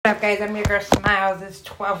What up, guys? I'm your girl Smiles. It's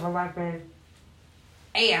 12:11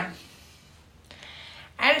 a.m.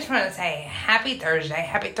 I just want to say happy Thursday,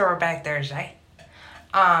 happy Throwback Thursday.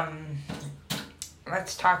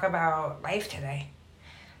 Let's talk about life today.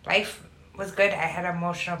 Life was good. I had an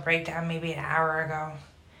emotional breakdown maybe an hour ago.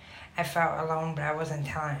 I felt alone, but I wasn't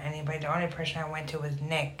telling anybody. The only person I went to was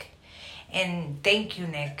Nick. And thank you,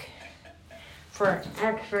 Nick, for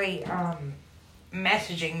actually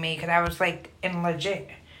messaging me, because I was like in legit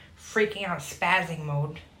freaking out spazzing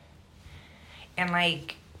mode. And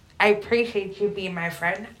like, I appreciate you being my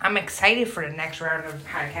friend. I'm excited for the next round of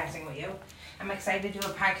podcasting with you. I'm excited to do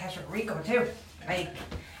a podcast with Rico too. Like,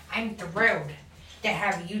 I'm thrilled to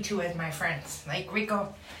have you two as my friends. Like,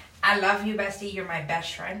 Rico, I love you, bestie. You're my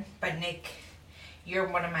best friend. But Nick, you're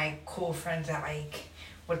one of my cool friends that like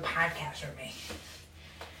would podcast with me.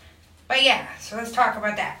 But yeah, so let's talk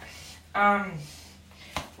about that.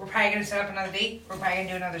 We're probably going to set up another date. We're probably going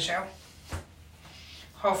to do another show.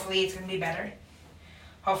 Hopefully it's going to be better.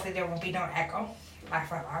 Hopefully there won't be no echo.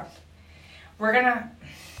 Laugh out loud. We're gonna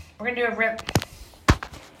do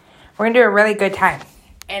a really good time.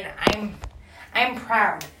 And I'm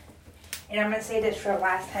proud. And I'm going to say this for the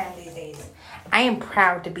last time these days. I am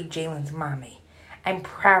proud to be Jalen's mommy. I'm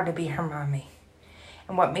proud to be her mommy.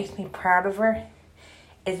 And what makes me proud of her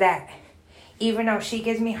is that even though she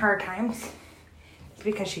gives me hard times, it's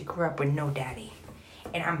because she grew up with no daddy.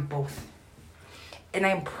 And I'm both. And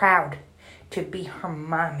I'm proud to be her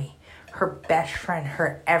mommy, her best friend,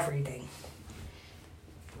 her everything.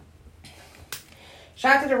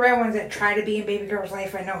 Shout out to the real ones that try to be in baby girl's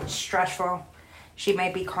life. I know it's stressful. She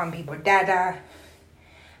might be calling people dada.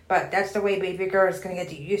 But that's the way baby girl is going to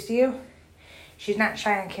get used to you. She's not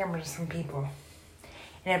shy on camera to some people.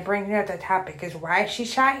 And it brings me up the topic is why is she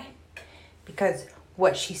shy? Because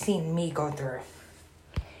what she's seen me go through.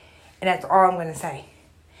 And that's all I'm going to say.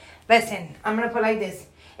 Listen, I'm going to put it like this.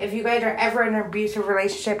 If you guys are ever in an abusive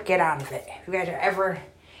relationship, get out of it. If you guys are ever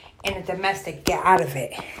in a domestic, get out of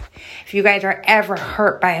it. If you guys are ever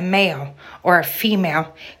hurt by a male or a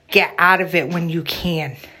female, get out of it when you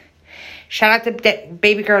can. Shout out to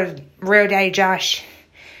baby girl's real daddy, Josh.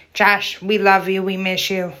 Josh, we love you. We miss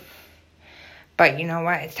you. But you know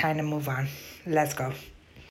what? It's time to move on. Let's go.